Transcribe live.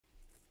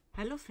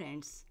Hello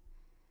friends,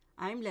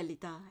 I am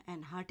Lalita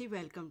and hearty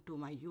welcome to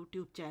my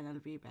YouTube channel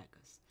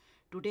Vbacus.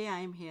 Today I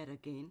am here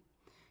again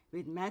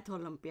with Math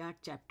Olympiad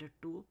Chapter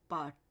 2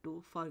 Part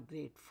 2 for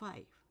Grade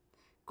 5.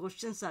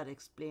 Questions are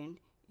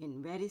explained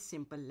in very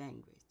simple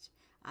language.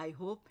 I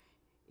hope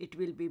it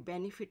will be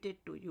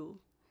benefited to you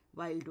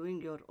while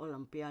doing your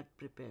Olympiad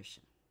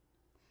preparation.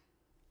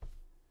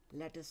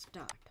 Let us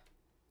start.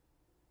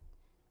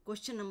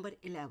 Question number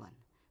 11.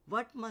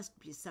 What must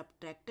be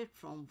subtracted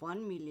from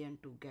 1 million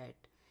to get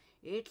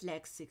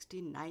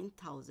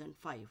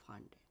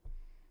 8,69,500?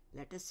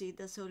 Let us see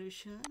the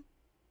solution.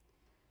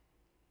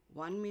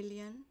 1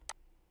 million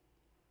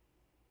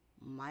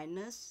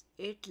minus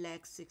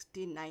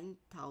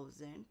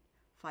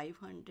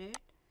 8,69,500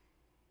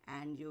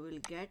 and you will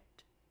get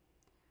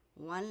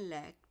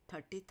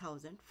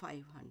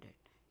 1,30,500.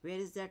 Where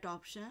is that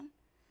option?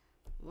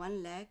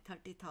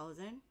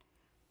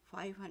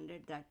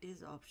 1,30,500, that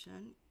is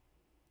option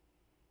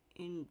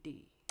in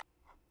D.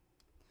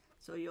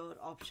 So your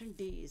option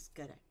D is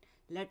correct.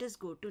 Let us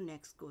go to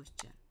next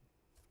question.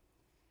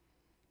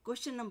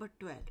 Question number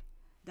 12.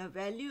 The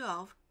value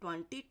of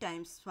 20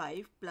 times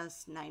 5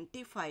 plus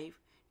 95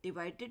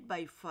 divided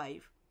by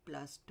 5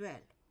 plus 12.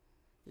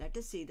 Let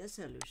us see the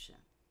solution.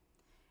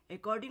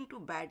 According to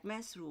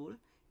Badman's rule,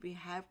 we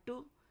have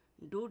to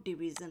do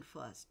division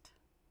first.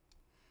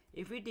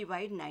 If we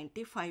divide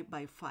 95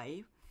 by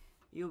 5,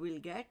 you will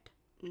get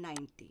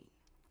 19.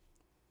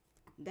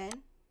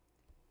 Then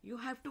you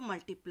have to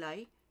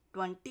multiply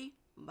 20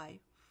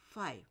 by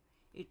 5.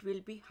 It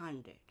will be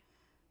 100.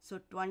 So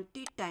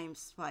 20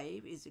 times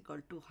 5 is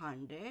equal to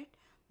 100.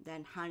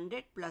 Then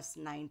 100 plus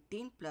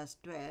 19 plus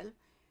 12,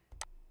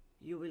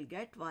 you will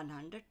get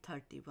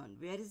 131.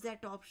 Where is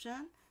that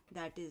option?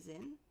 That is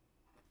in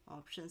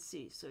option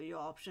C. So your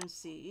option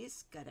C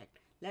is correct.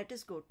 Let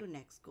us go to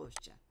next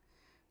question.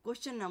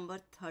 Question number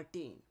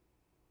 13.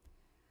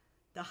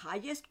 The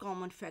highest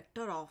common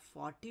factor of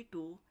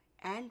 42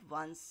 and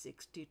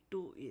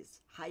 162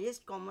 is.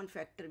 Highest common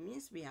factor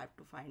means we have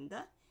to find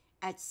the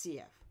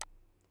HCF.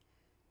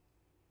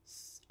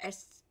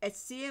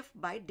 HCF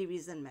by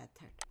division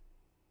method.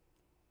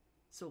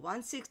 So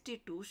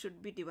 162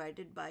 should be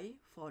divided by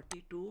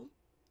 42.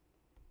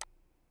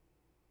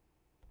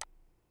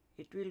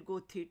 It will go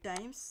 3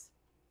 times.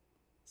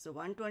 So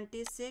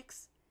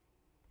 126.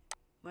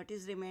 What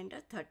is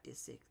remainder?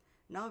 36.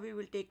 Now we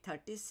will take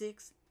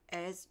 36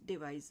 as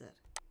divisor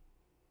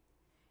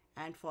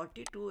and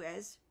 42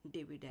 as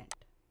dividend.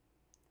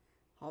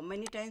 How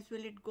many times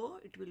will it go?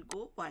 It will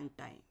go 1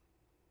 time.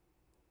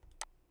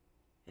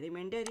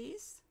 Remainder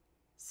is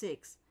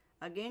 6.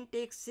 Again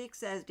take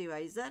 6 as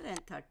divisor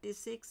and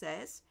 36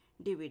 as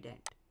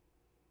dividend.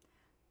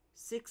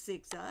 6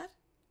 6 are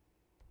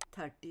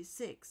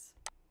 36.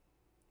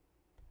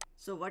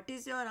 So what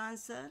is your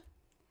answer?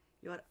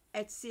 Your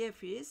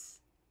HCF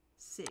is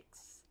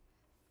 6.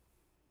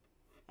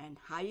 And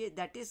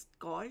that is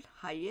called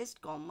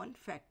highest common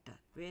factor.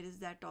 Where is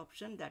that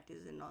option? That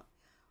is in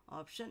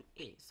option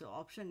A. So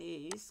option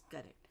A is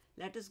correct.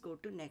 Let us go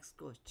to next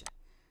question.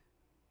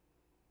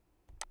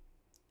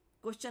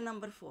 Question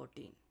number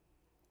 14.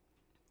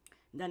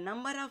 The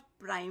number of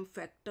prime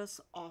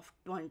factors of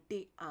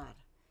 20 are.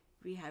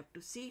 We have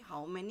to see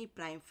how many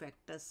prime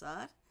factors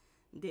are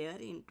there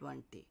in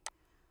 20.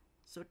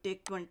 So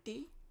take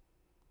 20.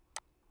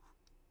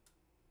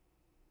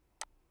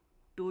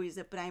 2 is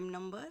a prime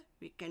number.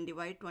 We can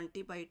divide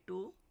 20 by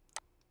 2.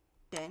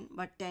 10.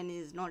 But 10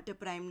 is not a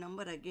prime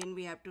number. Again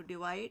we have to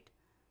divide.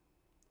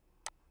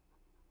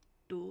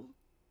 2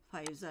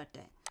 5s are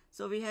 10.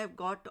 So we have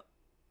got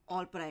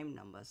all prime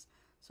numbers.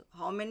 So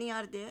how many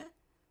are there?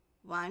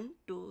 1,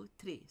 2,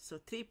 3. So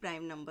 3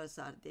 prime numbers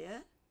are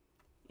there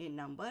in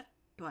number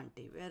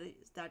 20. Where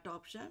is that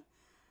option?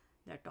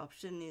 That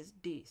option is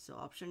D. So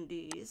option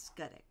D is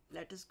correct.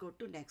 Let us go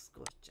to next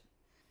question.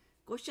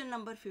 Question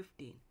number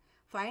 15.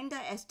 Find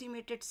the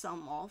estimated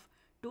sum of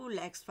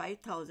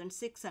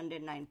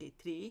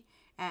 2,05,693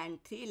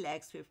 and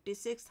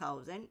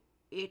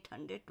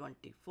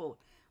 3,56,824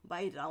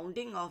 by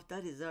rounding off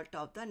the result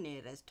of the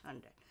nearest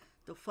 100.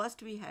 So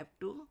first we have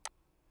to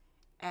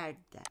add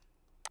them.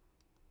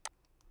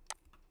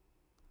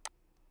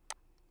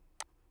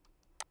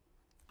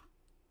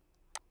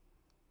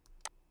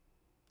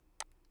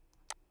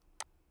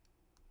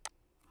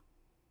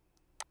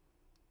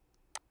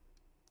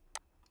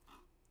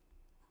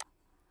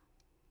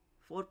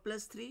 Four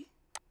plus 3,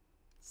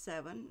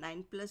 7,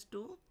 9 plus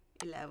 2,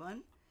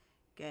 11,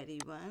 carry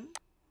 1,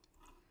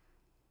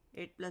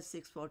 8 plus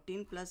 6,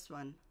 14 plus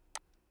 1,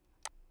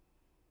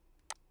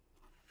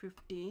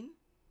 15,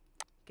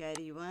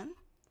 carry 1,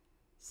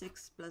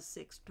 6 plus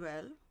 6,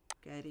 12,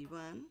 carry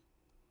 1,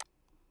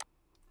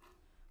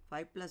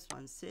 5 plus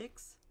 1,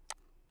 6,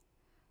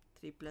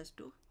 3 plus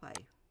 2, 5.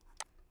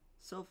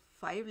 So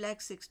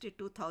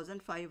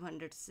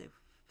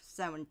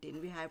 5,62,517.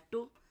 We have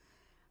to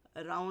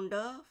round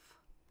off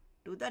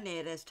to the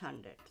nearest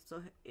 100.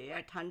 So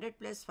at 100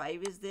 plus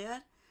 5 is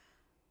there.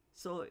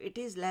 So it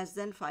is less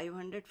than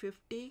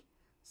 550.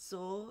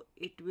 So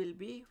it will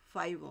be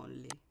 5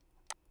 only.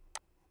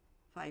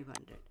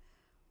 500.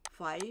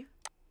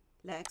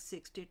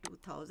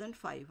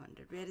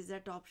 5,62,500. Where is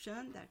that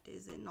option? That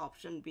is in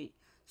option B.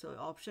 So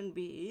option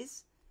B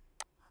is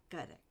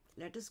correct.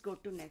 Let us go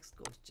to next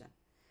question.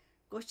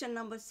 Question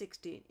number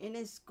 16. In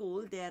a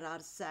school, there are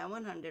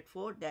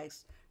 704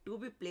 desks to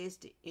be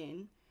placed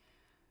in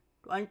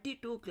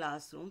 22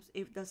 classrooms.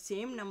 If the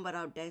same number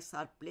of desks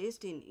are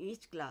placed in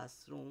each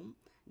classroom,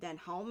 then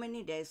how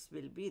many desks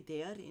will be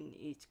there in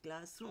each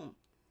classroom?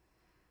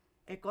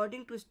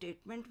 According to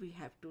statement, we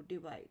have to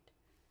divide.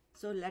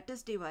 So let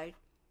us divide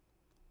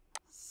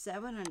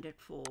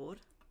 704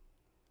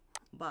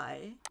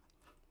 by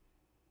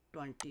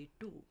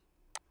 22.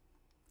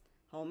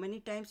 How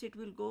many times it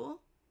will go?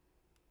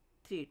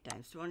 3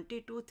 times.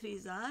 22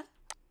 3s are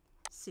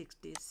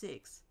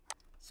 66.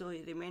 So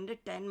remainder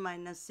 10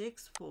 minus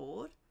 6,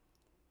 4.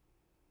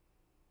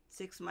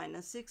 6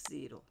 minus 6,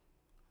 0.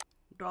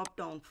 Drop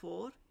down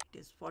 4, it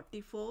is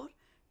 44.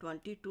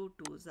 22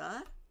 2s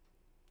are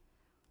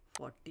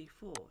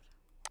 44.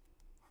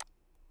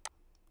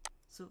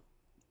 So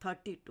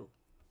 32.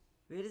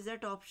 Where is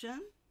that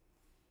option?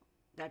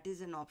 That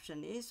is in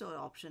option A, so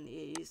option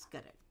A is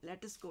correct.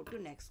 Let us go to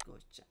next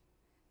question.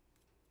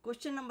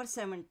 Question number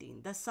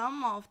 17. The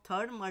sum of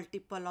third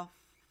multiple of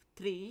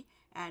 3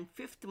 and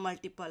fifth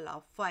multiple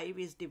of 5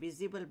 is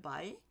divisible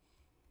by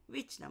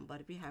which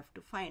number? We have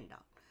to find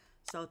out.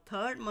 So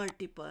third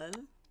multiple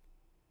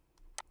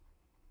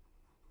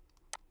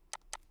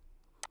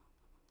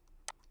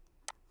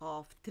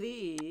of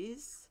 3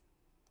 is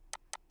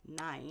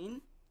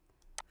 9.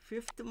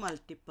 Fifth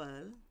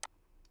multiple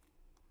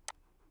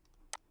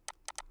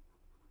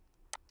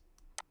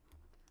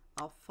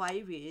of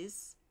 5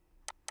 is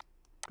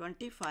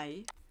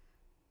 25,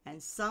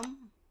 and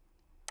sum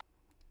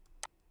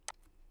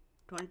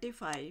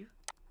 25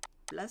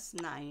 plus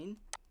 9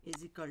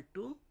 is equal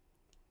to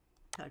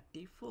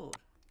 34.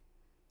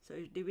 So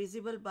it's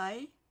divisible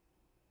by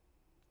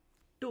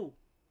 2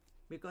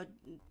 because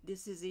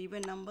this is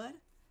even number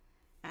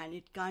and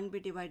it can't be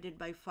divided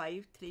by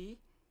 5, 3,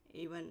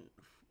 even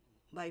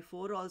by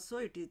 4 also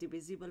it is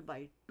divisible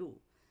by 2.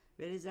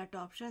 Where is that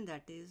option?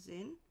 That is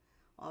in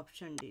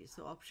option D.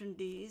 So option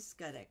D is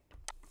correct.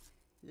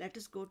 Let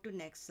us go to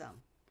next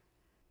sum.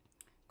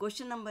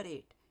 Question number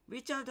 8.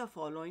 Which of the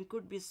following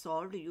could be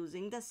solved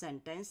using the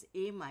sentence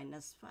A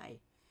minus 5?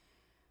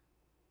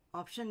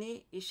 Option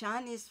A.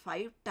 Ishan is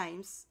 5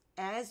 times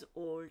as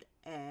old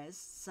as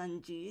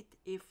Sanjeet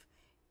if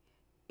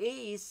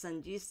A is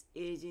Sanjeet's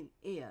age in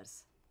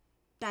years.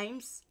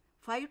 Times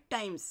 5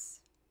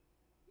 times.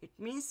 It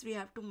means we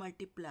have to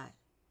multiply.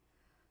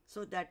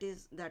 So that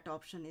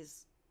option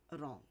is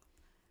wrong.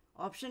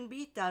 Option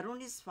B.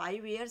 Tarun is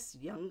 5 years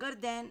younger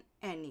than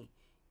Annie.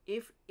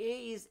 If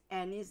A is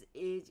Annie's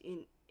age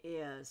in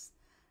years,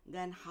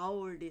 then how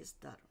old is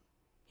Tarun?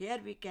 Here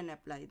we can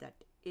apply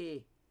that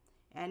A.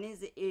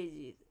 Annie's age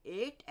is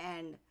 8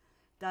 and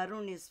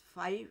Tarun is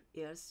 5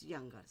 years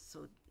younger.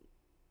 So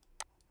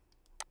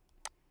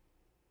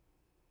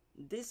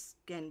this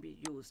can be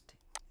used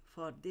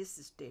for this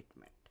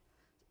statement.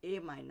 A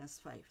minus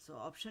 5. So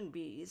option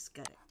B is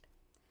correct.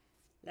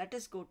 Let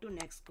us go to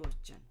next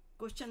question.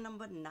 Question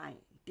number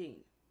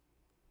 19.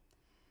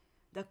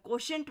 The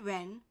quotient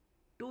when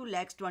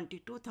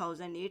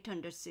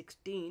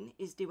 2,22,816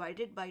 is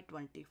divided by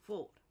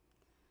 24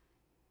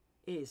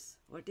 is,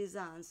 what is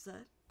the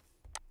answer?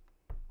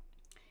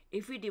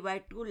 If we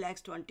divide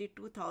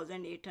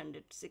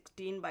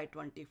 2,22,816 by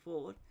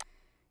 24,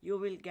 you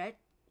will get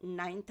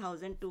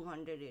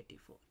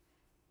 9,284.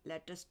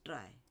 Let us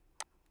try.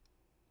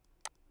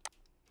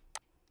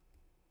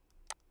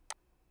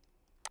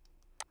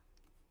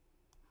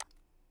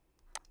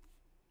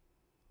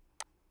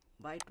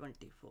 By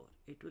 24.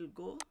 It will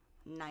go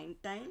 9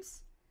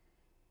 times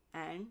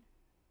and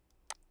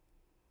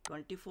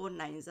 24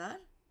 9s are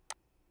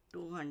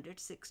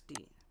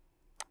 216.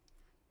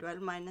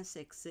 12 minus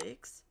 6,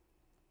 6.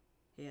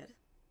 Here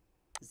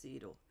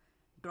 0.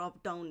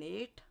 Drop down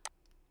 8.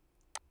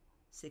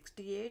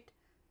 68.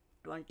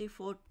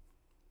 24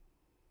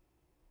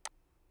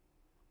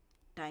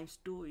 times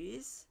 2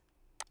 is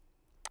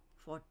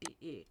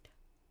 48.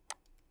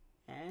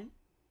 And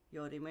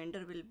your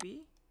remainder will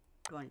be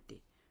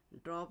 20.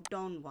 Drop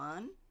down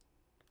 1,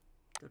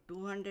 so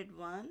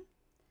 201,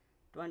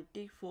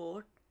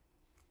 24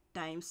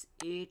 times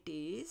 8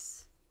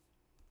 is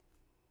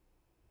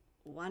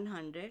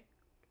 100,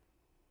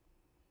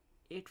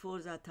 8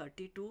 4s are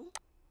 32,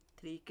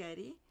 3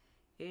 carry,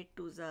 8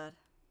 2s are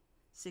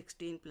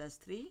 16 plus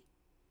 3,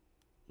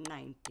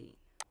 19.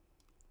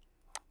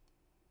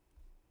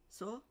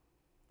 So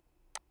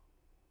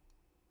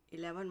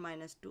 11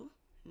 minus 2,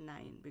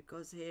 9,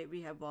 because here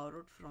we have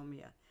borrowed from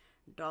here.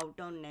 Drop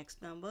down next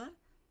number,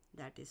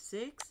 that is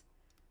 6.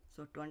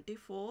 So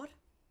 24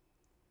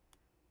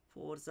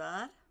 4s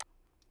are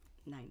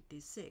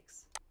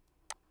 96.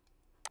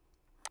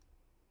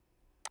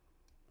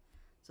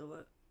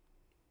 So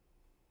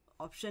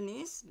option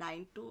is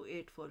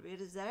 9284.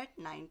 Where is that?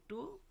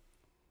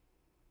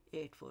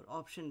 9284.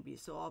 Option B.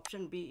 So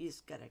option B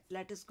is correct.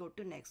 Let us go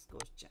to next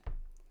question.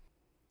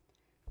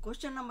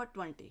 Question number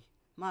 20.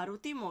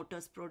 Maruti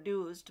Motors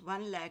produced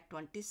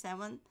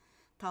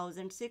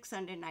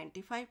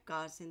 1,27,695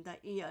 cars in the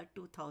year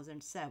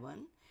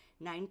 2007,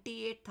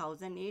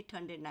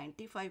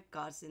 98,895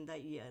 cars in the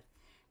year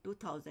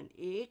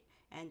 2008,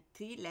 and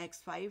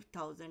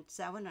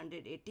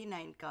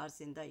 3,05,789 cars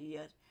in the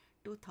year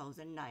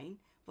 2009.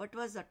 What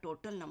was the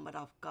total number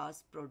of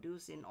cars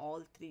produced in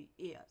all 3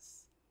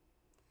 years?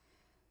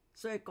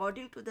 So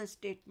according to the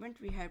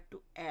statement, we have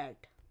to add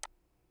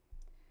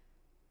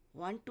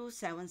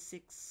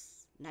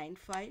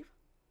 127695,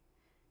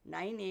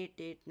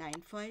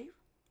 98895,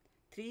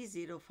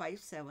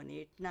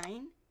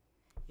 305789.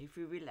 If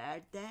we will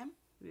add them,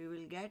 we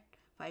will get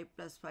 5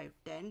 plus 5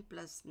 10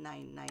 plus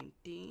 9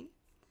 19,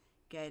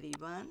 carry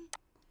 1,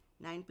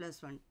 9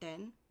 plus 1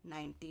 10,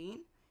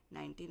 19,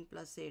 19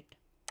 plus 8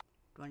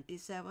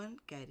 27,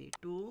 carry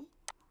 2,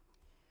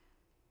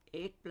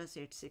 8 plus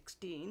 8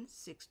 16,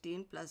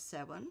 16 plus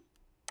 7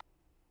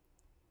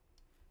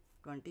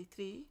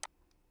 23,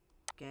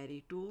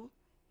 carry 2,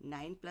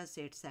 9 plus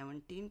 8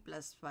 17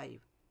 plus 5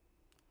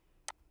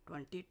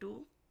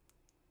 22,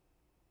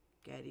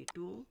 carry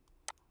 2,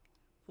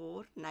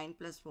 4, 9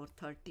 plus 4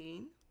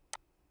 13,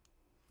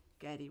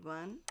 carry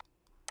 1,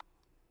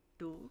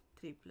 2,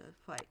 3 plus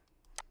 5.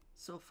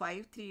 So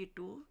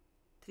 532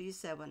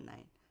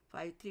 379,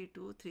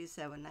 532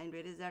 379.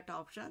 Where is that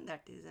option?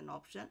 That is an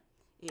option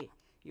A.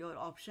 Your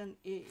option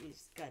A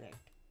is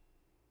correct.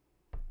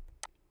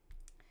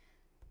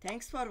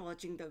 Thanks for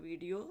watching the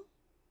video.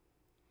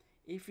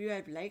 If you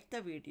have liked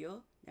the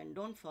video, then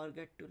don't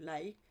forget to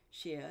like,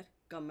 share,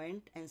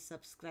 comment and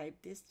subscribe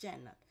this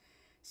channel.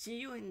 See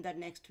you in the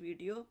next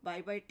video.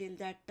 Bye bye till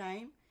that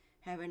time.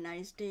 Have a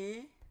nice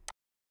day.